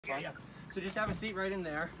Yeah. So just have a seat right in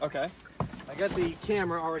there. Okay. I got the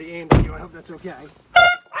camera already aimed at you. I hope that's okay.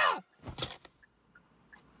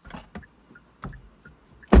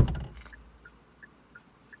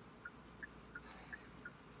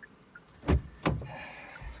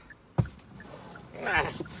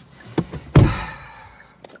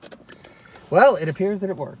 Well, it appears that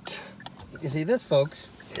it worked. You see, this,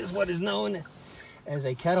 folks, is what is known as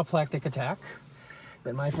a cataplexy attack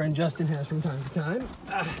that my friend Justin has from time to time.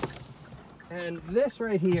 And this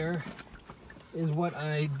right here is what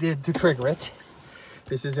I did to trigger it.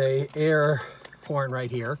 This is a air horn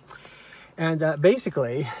right here. And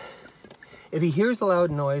basically, if he hears the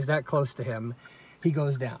loud noise that close to him, he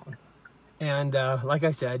goes down. And like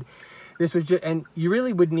I said, this was just, and you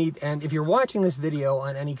really would need, and if you're watching this video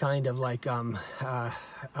on any kind of like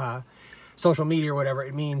social media or whatever,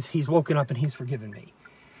 it means he's woken up and he's forgiven me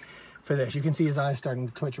for this. You can see his eyes starting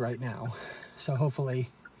to twitch right now. So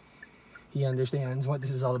hopefully he understands what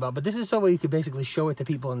this is all about. But this is so you could basically show it to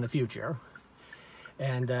people in the future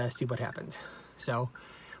and see what happens. So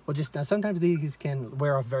we'll just, sometimes these can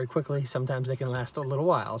wear off very quickly. Sometimes they can last a little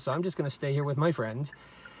while. So I'm just going to stay here with my friend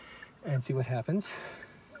and see what happens.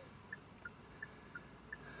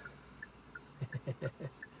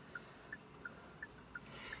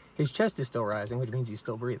 His chest is still rising, which means he's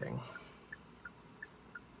still breathing.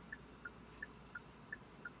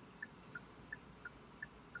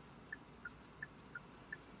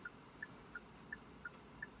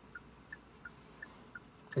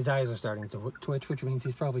 His eyes are starting to twitch, which means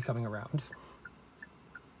he's probably coming around.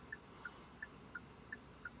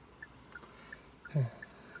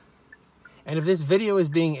 And if this video is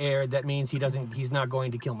being aired, that means he's not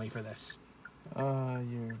going to kill me for this.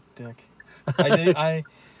 You dick.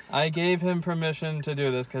 I gave him permission to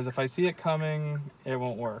do this because if I see it coming, it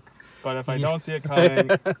won't work. But if I don't see it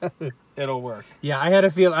coming, it'll work. Yeah, I had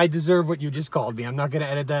a feel I deserve what you just called me. I'm not going to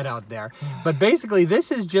edit that out there. But basically,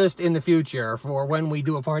 this is just in the future for when we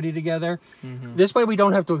do a party together. Mm-hmm. This way, we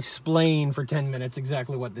don't have to explain for 10 minutes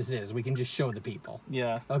exactly what this is. We can just show the people.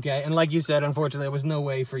 Yeah. Okay? And like you said, unfortunately, there was no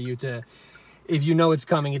way for you to... If you know it's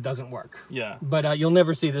coming, it doesn't work. Yeah. But you'll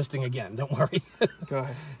never see this thing again. Don't worry. Go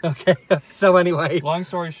ahead. Okay. So anyway. Long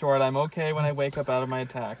story short, I'm okay when I wake up out of my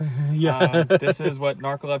attacks. Yeah. This is what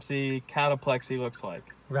narcolepsy, cataplexy looks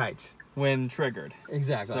like. Right. When triggered.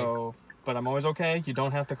 Exactly. So, but I'm always okay. You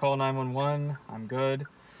don't have to call 911. I'm good.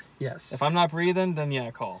 Yes. If I'm not breathing, then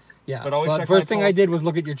yeah, call. Yeah. But always check first thing I did was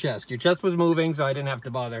look at your chest. Your chest was moving, so I didn't have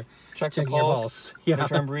to bother checking your pulse. Yeah. Make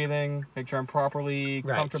sure I'm breathing. Make sure I'm properly,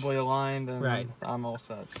 comfortably aligned, and I'm all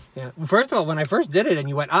set. Yeah. First of all, when I first did it, and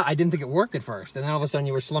you went, I didn't think it worked at first, and then all of a sudden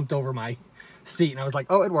you were slumped over my seat, and I was like,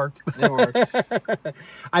 oh, it worked. It worked.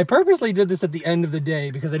 I purposely did this at the end of the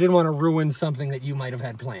day because I didn't want to ruin something that you might have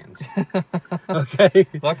had planned. Okay.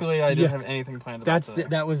 Luckily, I didn't have anything planned.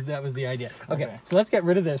 That was the idea. Okay. So let's get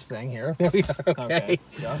rid of this thing here. There we are. Okay.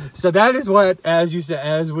 Yeah. So that is what, as we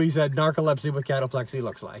said, narcolepsy with cataplexy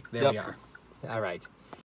looks like. There we are. All right.